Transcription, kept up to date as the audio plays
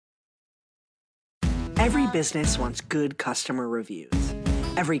Every business wants good customer reviews.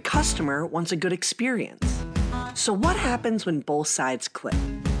 Every customer wants a good experience. So what happens when both sides click?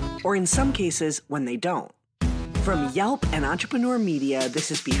 Or in some cases, when they don't? From Yelp and Entrepreneur Media, this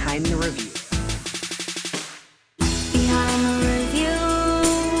is Behind the Review. Behind the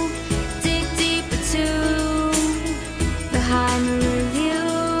review, dig deep into behind the review,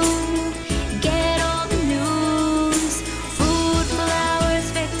 get all the news, food,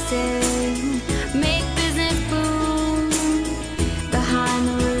 flowers, fixing, make business boom. Behind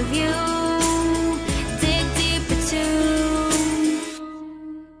the review, dig deep into.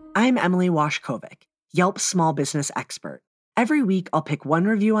 I'm Emily Washkovic, Yelp's small business expert. Every week, I'll pick one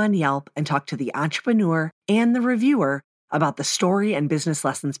review on Yelp and talk to the entrepreneur and the reviewer about the story and business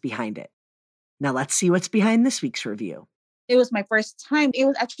lessons behind it. Now let's see what's behind this week's review. It was my first time. It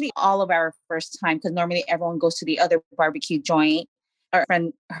was actually all of our first time because normally everyone goes to the other barbecue joint. Our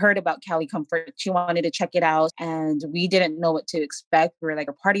friend heard about Cali Comfort. She wanted to check it out and we didn't know what to expect. We were like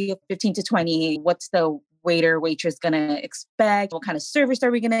a party of 15 to 20. What's the waiter, waitress going to expect? What kind of service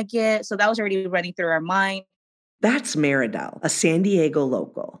are we going to get? So that was already running through our mind. That's Madriel, a San Diego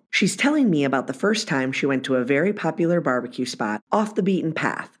local. She's telling me about the first time she went to a very popular barbecue spot off the beaten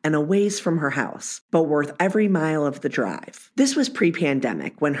path and a ways from her house, but worth every mile of the drive. This was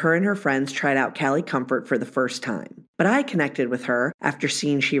pre-pandemic when her and her friends tried out Cali Comfort for the first time. But I connected with her after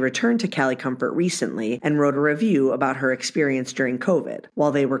seeing she returned to Cali Comfort recently and wrote a review about her experience during COVID,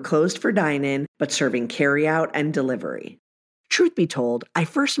 while they were closed for dine-in but serving carry-out and delivery. Truth be told, I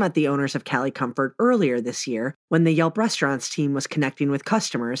first met the owners of Cali Comfort earlier this year when the Yelp Restaurants team was connecting with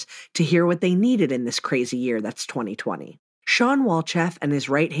customers to hear what they needed in this crazy year that's 2020. Shawn Walchef and his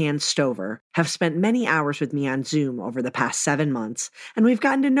right-hand Stover have spent many hours with me on Zoom over the past 7 months, and we've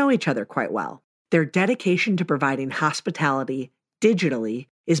gotten to know each other quite well. Their dedication to providing hospitality digitally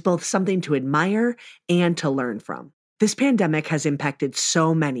is both something to admire and to learn from. This pandemic has impacted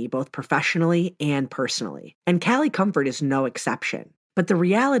so many, both professionally and personally, and Cali Comfort is no exception. But the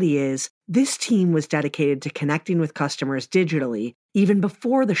reality is, this team was dedicated to connecting with customers digitally even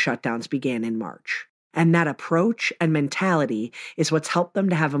before the shutdowns began in March. And that approach and mentality is what's helped them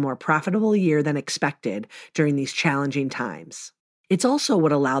to have a more profitable year than expected during these challenging times. It's also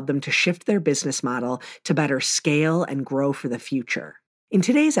what allowed them to shift their business model to better scale and grow for the future. In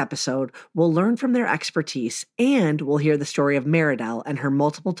today's episode, we'll learn from their expertise and we'll hear the story of Madriel and her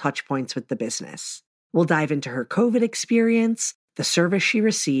multiple touch points with the business. We'll dive into her COVID experience, the service she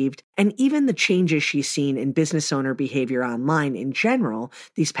received, and even the changes she's seen in business owner behavior online in general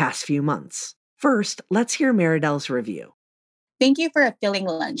these past few months. First, let's hear Madriel's review. Thank you for a filling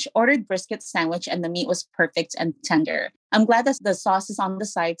lunch. Ordered brisket sandwich and the meat was perfect and tender. I'm glad that the sauce is on the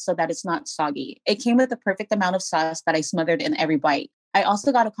side so that it's not soggy. It came with the perfect amount of sauce that I smothered in every bite. I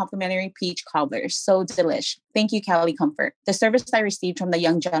also got a complimentary peach cobbler. So delish. Thank you, Cali Comfort. The service I received from the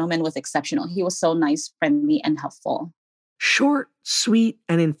young gentleman was exceptional. He was so nice, friendly, and helpful. Short, sweet,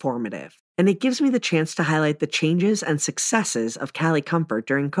 and informative. And it gives me the chance to highlight the changes and successes of Cali Comfort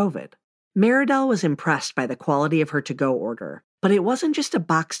during COVID. Madriel was impressed by the quality of her to-go order, but it wasn't just a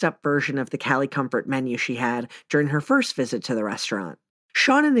boxed-up version of the Cali Comfort menu she had during her first visit to the restaurant.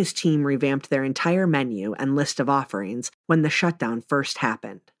 Shawn and his team revamped their entire menu and list of offerings when the shutdown first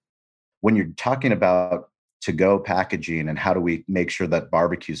happened. When you're talking about to-go packaging and how do we make sure that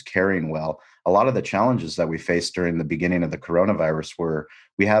barbecue's carrying well, a lot of the challenges that we faced during the beginning of the coronavirus were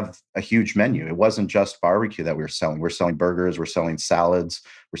we have a huge menu. It wasn't just barbecue that we were selling. We're selling burgers, we're selling salads,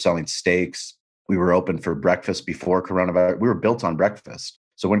 we're selling steaks. We were open for breakfast before coronavirus. We were built on breakfast.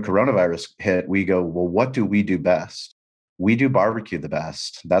 So when coronavirus hit, we go, well, what do we do best? We do barbecue the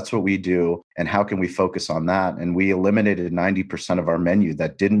best. That's what we do. And how can we focus on that? And we eliminated 90% of our menu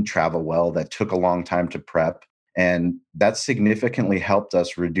that didn't travel well, that took a long time to prep. And that significantly helped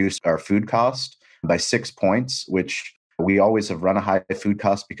us reduce our food cost by 6 points, which we always have run a high food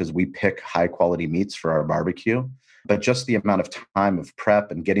cost because we pick high quality meats for our barbecue. But just the amount of time of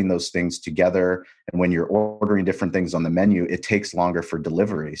prep and getting those things together. And when you're ordering different things on the menu, it takes longer for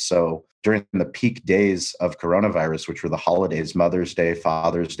delivery. So during the peak days of coronavirus, which were the holidays, Mother's Day,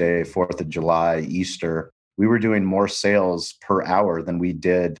 Father's Day, 4th of July, Easter, we were doing more sales per hour than we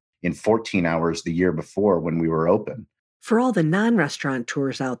did in 14 hours the year before when we were open. For all the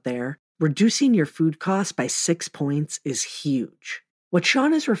non-restaurateurs out there, reducing your food costs by 6 points is huge. What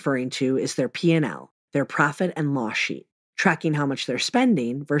Shawn is referring to is their P&L. Their profit and loss sheet, tracking how much they're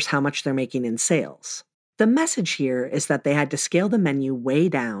spending versus how much they're making in sales. The message here is that they had to scale the menu way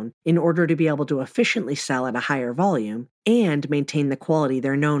down in order to be able to efficiently sell at a higher volume and maintain the quality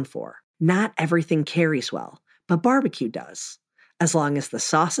they're known for. Not everything carries well, but barbecue does. as long as the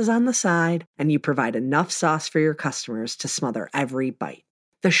sauce is on the side and you provide enough sauce for your customers to smother every bite.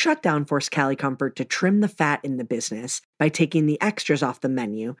 The shutdown forced Cali Comfort to trim the fat in the business by taking the extras off the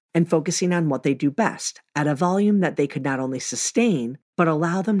menu and focusing on what they do best at a volume that they could not only sustain, but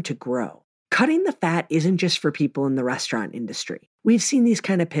allow them to grow. Cutting the fat isn't just for people in the restaurant industry. We've seen these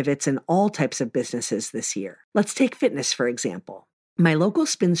kind of pivots in all types of businesses this year. Let's take fitness, for example. My local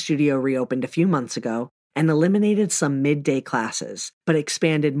spin studio reopened a few months ago and eliminated some midday classes, but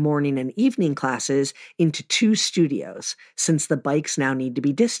expanded morning and evening classes into 2 studios, since the bikes now need to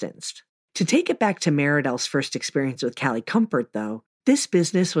be distanced. To take it back to Madriel's first experience with Cali Comfort, though, this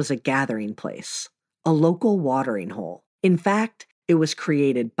business was a gathering place, a local watering hole. In fact, it was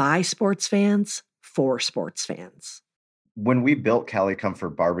created by sports fans for sports fans. When we built Cali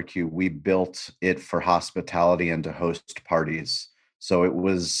Comfort BBQ, we built it for hospitality and to host parties. So it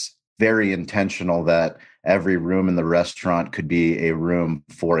was very intentional that every room in the restaurant could be a room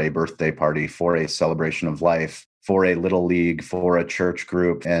for a birthday party, for a celebration of life, for a little league, for a church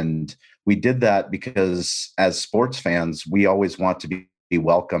group. And we did that because as sports fans, we always want to be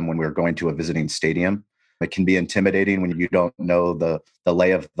welcome when we're going to a visiting stadium. It can be intimidating when you don't know the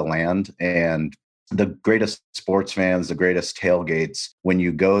lay of the land. And the greatest sports fans, the greatest tailgates, when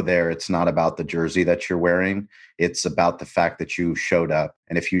you go there, it's not about the jersey that you're wearing. It's about the fact that you showed up.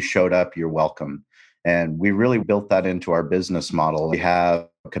 And if you showed up, you're welcome. And we really built that into our business model. We have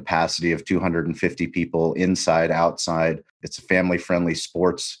a capacity of 250 people inside, outside. It's a family-friendly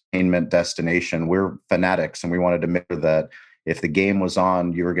sports entertainment destination. We're fanatics, and we wanted to make sure that if the game was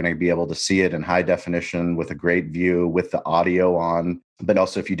on, you were going to be able to see it in high definition with a great view, with the audio on. But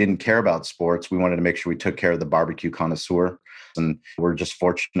also, if you didn't care about sports, we wanted to make sure we took care of the barbecue connoisseur. And we're just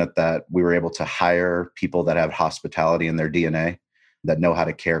fortunate that we were able to hire people that have hospitality in their DNA, that know how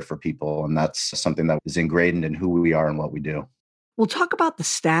to care for people. And that's something that is ingrained in who we are and what we do. We'll talk about the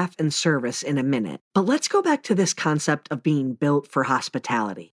staff and service in a minute, but let's go back to this concept of being built for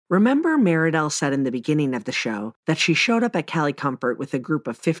hospitality. Remember, Madriel said in the beginning of the show that she showed up at Cali Comfort with a group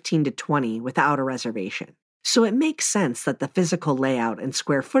of 15 to 20 without a reservation. So it makes sense that the physical layout and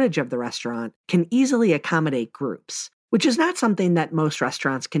square footage of the restaurant can easily accommodate groups, which is not something that most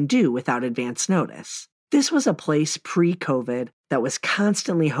restaurants can do without advance notice. This was a place pre-COVID that was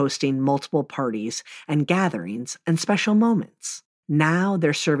constantly hosting multiple parties and gatherings and special moments. Now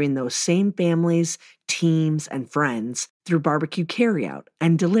they're serving those same families, teams, and friends through barbecue carryout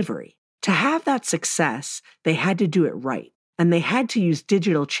and delivery. To have that success, they had to do it right, and they had to use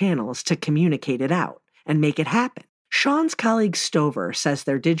digital channels to communicate it out and make it happen. Shawn's colleague Stover says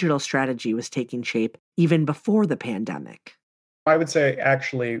their digital strategy was taking shape even before the pandemic. I would say,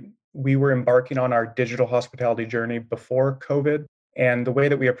 actually, we were embarking on our digital hospitality journey before COVID. And the way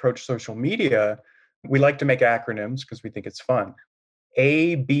that we approach social media, we like to make acronyms because we think it's fun.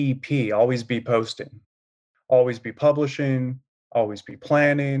 ABP, always be posting, always be publishing, always be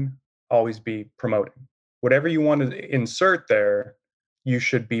planning, always be promoting. Whatever you want to insert there, you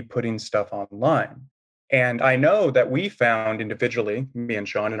should be putting stuff online. And I know that we found individually, me and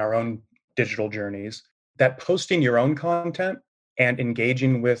Shawn, in our own digital journeys, that posting your own content and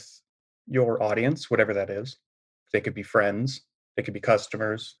engaging with your audience, whatever that is, they could be friends, they could be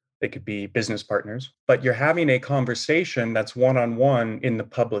customers, they could be business partners, but you're having a conversation that's one-on-one in the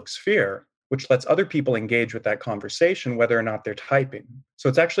public sphere, which lets other people engage with that conversation, whether or not they're typing. So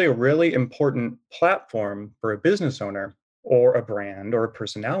it's actually a really important platform for a business owner or a brand or a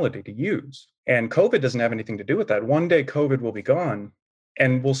personality to use. And COVID doesn't have anything to do with that. One day COVID will be gone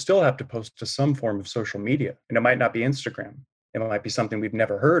and we'll still have to post to some form of social media. And it might not be Instagram. It might be something we've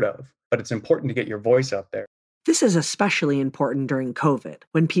never heard of, but it's important to get your voice out there. This is especially important during COVID,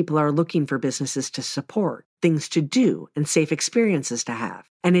 when people are looking for businesses to support, things to do, and safe experiences to have.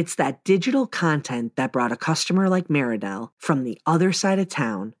 And it's that digital content that brought a customer like Madriel from the other side of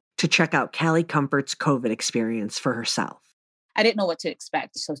town to check out Cali Comfort's COVID experience for herself. I didn't know what to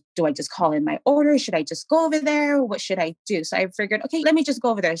expect. So do I just call in my order? Should I just go over there? What should I do? So I figured, okay, let me just go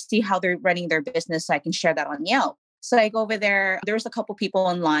over there, see how they're running their business so I can share that on Yelp. So I go over there. There's a couple people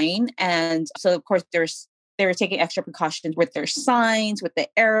online. And so, of course, they were taking extra precautions with their signs, with the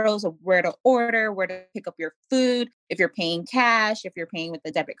arrows of where to order, where to pick up your food, if you're paying cash, if you're paying with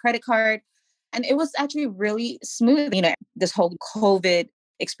a debit credit card. And it was actually really smooth. You know, this whole COVID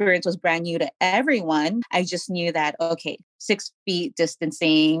experience was brand new to everyone. I just knew that, okay, 6 feet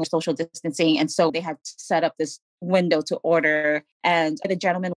distancing, social distancing. And so they had set up this window to order. And the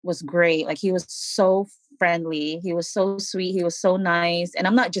gentleman was great. Like, he was so friendly. He was so sweet. He was so nice. And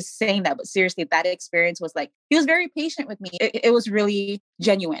I'm not just saying that, but seriously, that experience was like, he was very patient with me. It was really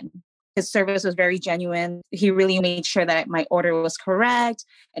genuine. His service was very genuine. He really made sure that my order was correct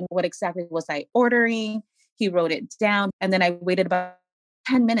and what exactly was I ordering. He wrote it down. And then I waited about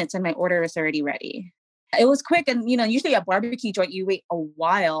 10 minutes and my order was already ready. It was quick. And, usually a barbecue joint, you wait a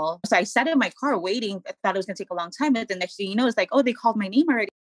while. So I sat in my car waiting. I thought it was going to take a long time. But the next thing you know, it's like, oh, they called my name already.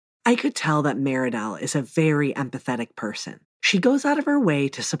 I could tell that Madriel is a very empathetic person. She goes out of her way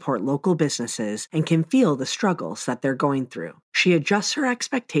to support local businesses and can feel the struggles that they're going through. She adjusts her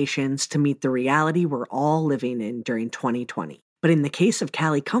expectations to meet the reality we're all living in during 2020. But in the case of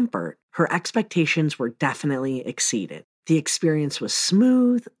Cali Comfort, her expectations were definitely exceeded. The experience was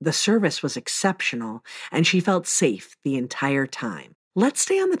smooth, the service was exceptional, and she felt safe the entire time. Let's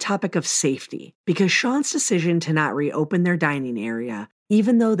stay on the topic of safety, because Shawn's decision to not reopen their dining area,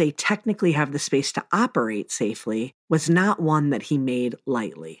 even though they technically have the space to operate safely, was not one that he made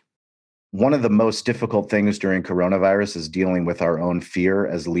lightly. One of the most difficult things during coronavirus is dealing with our own fear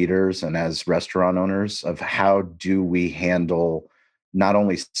as leaders and as restaurant owners of how do we handle not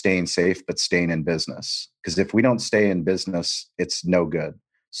only staying safe, but staying in business. Because if we don't stay in business, it's no good.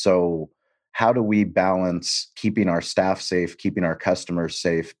 So how do we balance keeping our staff safe, keeping our customers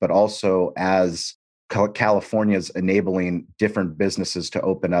safe, but also as California's enabling different businesses to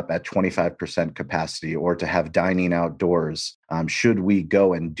open up at 25% capacity or to have dining outdoors? Should we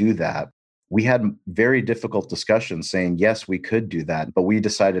go and do that? We had very difficult discussions saying, yes, we could do that, but we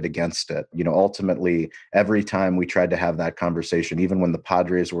decided against it. Ultimately, every time we tried to have that conversation, even when the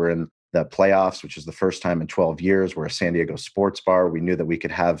Padres were in the playoffs, which is the first time in 12 years, we're a San Diego sports bar. We knew that we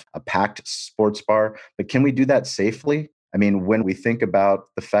could have a packed sports bar, but can we do that safely? I mean, when we think about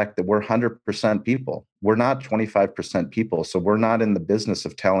the fact that we're 100% people, we're not 25% people. So we're not in the business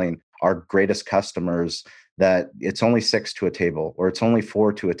of telling our greatest customers that it's only 6 to a table or it's only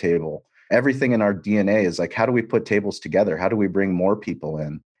 4 to a table. Everything in our DNA is like, how do we put tables together? How do we bring more people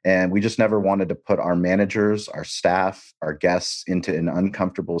in? And we just never wanted to put our managers, our staff, our guests into an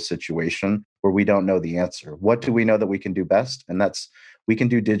uncomfortable situation where we don't know the answer. What do we know that we can do best? And that's, we can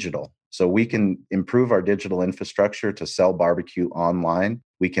do digital. So we can improve our digital infrastructure to sell barbecue online.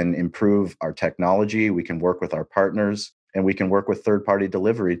 We can improve our technology. We can work with our partners, and we can work with third-party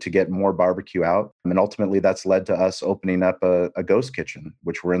delivery to get more barbecue out. And ultimately, that's led to us opening up a ghost kitchen,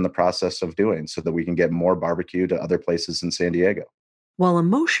 which we're in the process of doing so that we can get more barbecue to other places in San Diego. While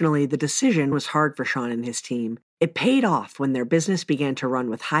emotionally the decision was hard for Shawn and his team, it paid off when their business began to run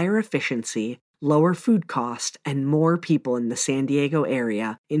with higher efficiency, lower food cost, and more people in the San Diego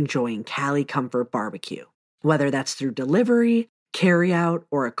area enjoying Cali Comfort BBQ. Whether that's through delivery, carryout,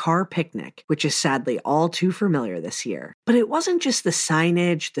 or a car picnic, which is sadly all too familiar this year. But it wasn't just the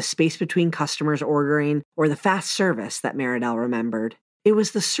signage, the space between customers ordering, or the fast service that Madriel remembered. It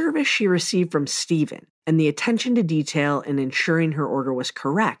was the service she received from Steven and the attention to detail in ensuring her order was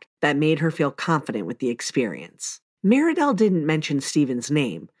correct that made her feel confident with the experience. Madriel didn't mention Steven's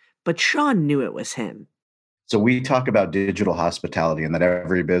name, but Shawn knew it was him. So we talk about digital hospitality and that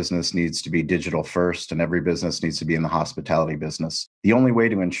every business needs to be digital first and every business needs to be in the hospitality business. The only way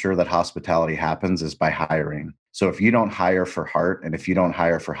to ensure that hospitality happens is by hiring. So if you don't hire for heart and if you don't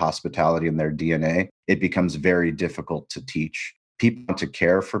hire for hospitality in their DNA, it becomes very difficult to teach. People want to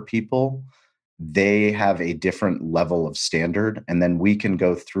care for people. They have a different level of standard, and then we can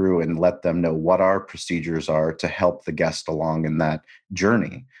go through and let them know what our procedures are to help the guest along in that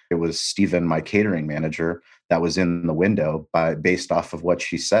journey. It was Stephen, my catering manager, that was in the window based off of what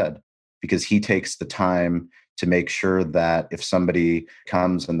she said, because he takes the time to make sure that if somebody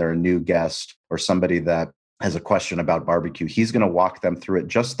comes and they're a new guest or somebody that has a question about barbecue, he's going to walk them through it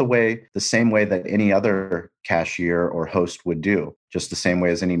just the same way that any other cashier or host would do, just the same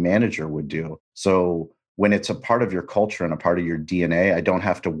way as any manager would do. So when it's a part of your culture and a part of your DNA, I don't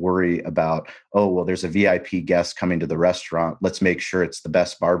have to worry about, oh, well, there's a VIP guest coming to the restaurant. Let's make sure it's the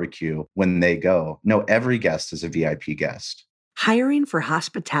best barbecue when they go. No, every guest is a VIP guest. Hiring for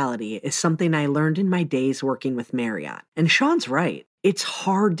hospitality is something I learned in my days working with Marriott. And Shawn's right. It's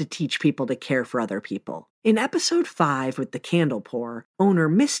hard to teach people to care for other people. In episode 5 with the candle pour, owner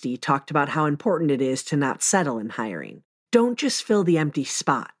Misty talked about how important it is to not settle in hiring. Don't just fill the empty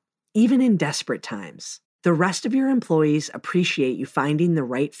spot, even in desperate times. The rest of your employees appreciate you finding the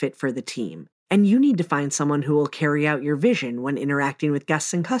right fit for the team, and you need to find someone who will carry out your vision when interacting with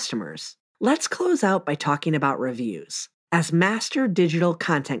guests and customers. Let's close out by talking about reviews. As master digital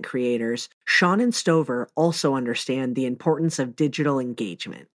content creators, Shawn and Stover also understand the importance of digital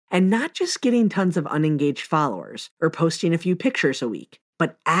engagement. And not just getting tons of unengaged followers or posting a few pictures a week,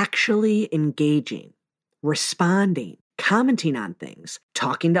 but actually engaging, responding, commenting on things,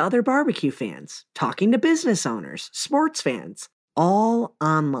 talking to other barbecue fans, talking to business owners, sports fans, all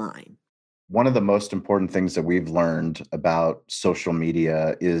online. One of the most important things that we've learned about social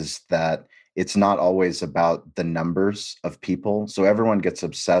media is that it's not always about the numbers of people. So everyone gets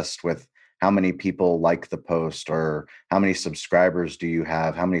obsessed with how many people like the post or how many subscribers do you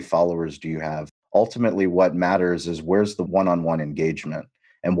have? How many followers do you have? Ultimately, what matters is where's the one-on-one engagement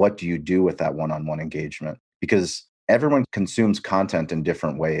and what do you do with that one-on-one engagement? Because everyone consumes content in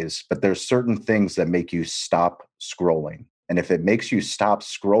different ways, but there's certain things that make you stop scrolling. And if it makes you stop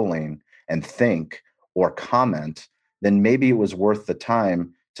scrolling and think or comment, then maybe it was worth the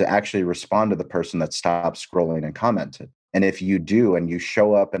time to actually respond to the person that stopped scrolling and commented. And if you do and you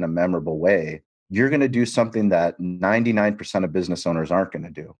show up in a memorable way, you're going to do something that 99% of business owners aren't going to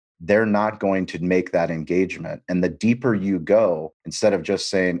do. They're not going to make that engagement. And the deeper you go, instead of just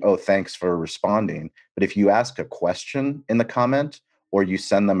saying, oh, thanks for responding, but if you ask a question in the comment or you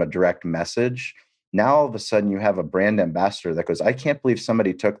send them a direct message, now all of a sudden you have a brand ambassador that goes, I can't believe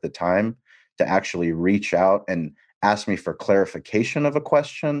somebody took the time to actually reach out and ask me for clarification of a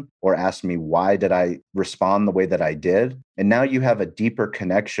question or ask me why did I respond the way that I did. And now you have a deeper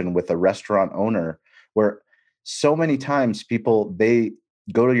connection with a restaurant owner where so many times people, they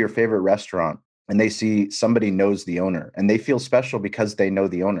go to your favorite restaurant and they see somebody knows the owner and they feel special because they know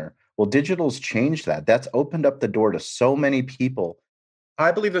the owner. Well, digital's changed that. That's opened up the door to so many people.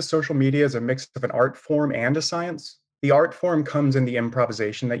 I believe that social media is a mix of an art form and a science. The art form comes in the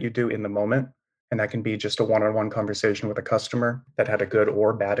improvisation that you do in the moment. And that can be just a one-on-one conversation with a customer that had a good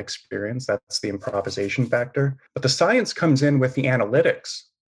or bad experience. That's the improvisation factor. But the science comes in with the analytics.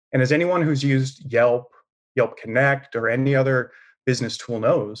 And as anyone who's used Yelp, Yelp Connect, or any other business tool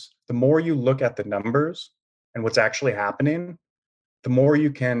knows, the more you look at the numbers and what's actually happening, the more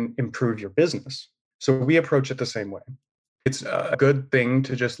you can improve your business. So we approach it the same way. It's a good thing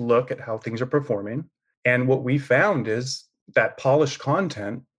to just look at how things are performing. And what we found is that polished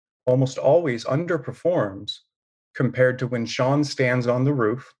content almost always underperforms compared to when Shawn stands on the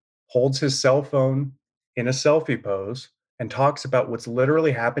roof, holds his cell phone in a selfie pose, and talks about what's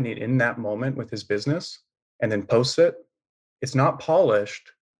literally happening in that moment with his business and then posts it. It's not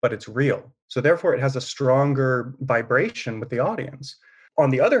polished, but it's real. So therefore, it has a stronger vibration with the audience.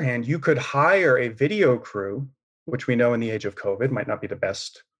 On the other hand, you could hire a video crew, which we know in the age of COVID might not be the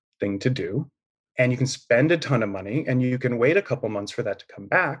best thing to do. And you can spend a ton of money and you can wait a couple months for that to come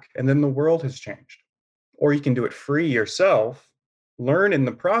back. And then the world has changed. Or you can do it free yourself, learn in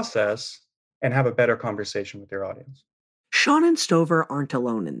the process, and have a better conversation with your audience. Shawn and Stover aren't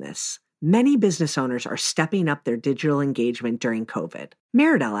alone in this. Many business owners are stepping up their digital engagement during COVID.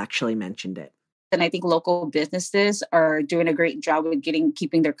 Madriel actually mentioned it. And I think local businesses are doing a great job with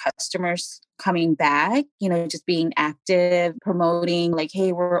keeping their customers coming back, just being active, promoting like,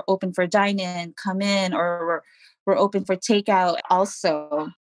 hey, we're open for dine-in, come in, or we're open for takeout. Also,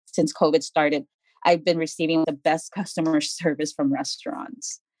 since COVID started, I've been receiving the best customer service from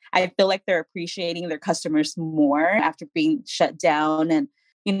restaurants. I feel like they're appreciating their customers more after being shut down and,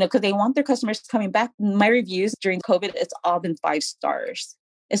 because they want their customers coming back. My reviews during COVID, it's all been 5 stars.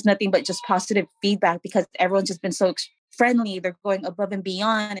 It's nothing but just positive feedback because everyone's just been so friendly. They're going above and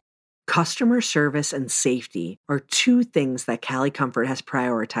beyond. Customer service and safety are 2 things that Cali Comfort has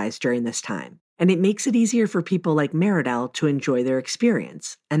prioritized during this time. And it makes it easier for people like Madriel to enjoy their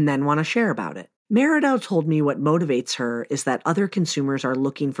experience and then want to share about it. Madriel told me what motivates her is that other consumers are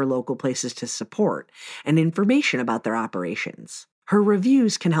looking for local places to support and information about their operations. Her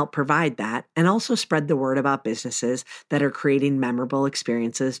reviews can help provide that and also spread the word about businesses that are creating memorable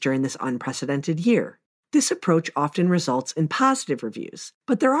experiences during this unprecedented year. This approach often results in positive reviews,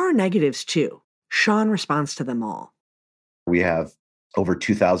 but there are negatives too. Shawn responds to them all. We have over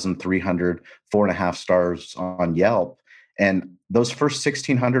 2,300 4.5 stars on Yelp. And those first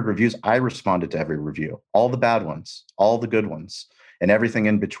 1,600 reviews, I responded to every review, all the bad ones, all the good ones, and everything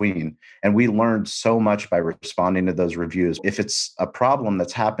in between. And we learned so much by responding to those reviews. If it's a problem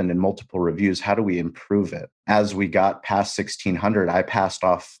that's happened in multiple reviews, how do we improve it? As we got past 1,600, I passed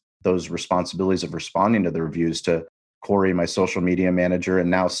off those responsibilities of responding to the reviews to Corey, my social media manager,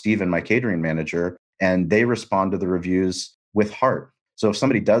 and now Steven, my catering manager, and they respond to the reviews with heart. So if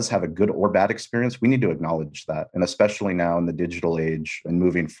somebody does have a good or bad experience, we need to acknowledge that. And especially now in the digital age and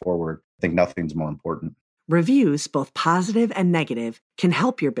moving forward, I think nothing's more important. Reviews, both positive and negative, can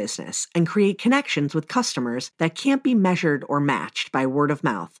help your business and create connections with customers that can't be measured or matched by word of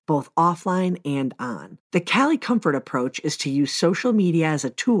mouth, both offline and on. The Cali Comfort approach is to use social media as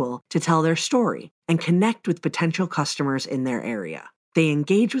a tool to tell their story and connect with potential customers in their area. They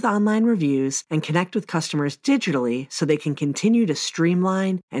engage with online reviews and connect with customers digitally so they can continue to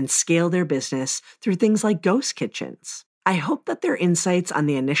streamline and scale their business through things like ghost kitchens. I hope that their insights on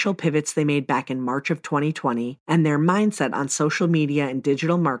the initial pivots they made back in March of 2020 and their mindset on social media and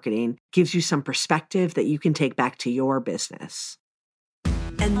digital marketing gives you some perspective that you can take back to your business.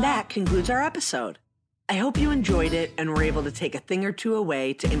 And that concludes our episode. I hope you enjoyed it and were able to take a thing or two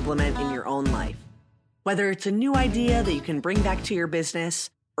away to implement in your own life. Whether it's a new idea that you can bring back to your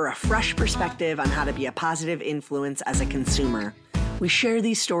business or a fresh perspective on how to be a positive influence as a consumer, we share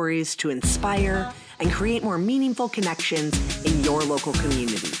these stories to inspire and create more meaningful connections in your local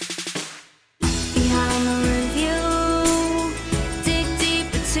community. Behind the review, dig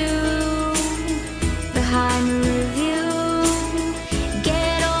deep into behind the review,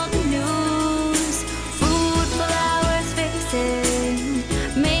 get all the news, food, flowers, fixing,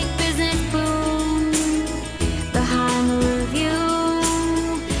 make business boom. Behind the review,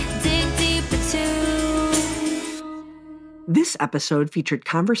 dig deep into. This episode featured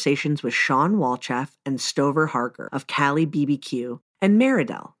conversations with Shawn Walchef and Stover Harger of Cali BBQ and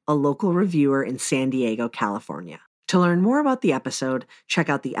Madriel, a local reviewer in San Diego, California. To learn more about the episode, check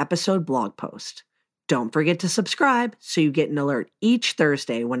out the episode blog post. Don't forget to subscribe so you get an alert each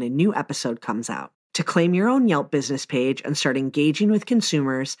Thursday when a new episode comes out. To claim your own Yelp business page and start engaging with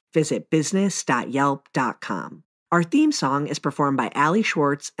consumers, visit business.yelp.com. Our theme song is performed by Ali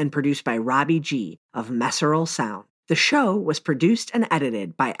Schwartz and produced by Robbie G. of Messerol Sound. The show was produced and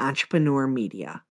edited by Entrepreneur Media.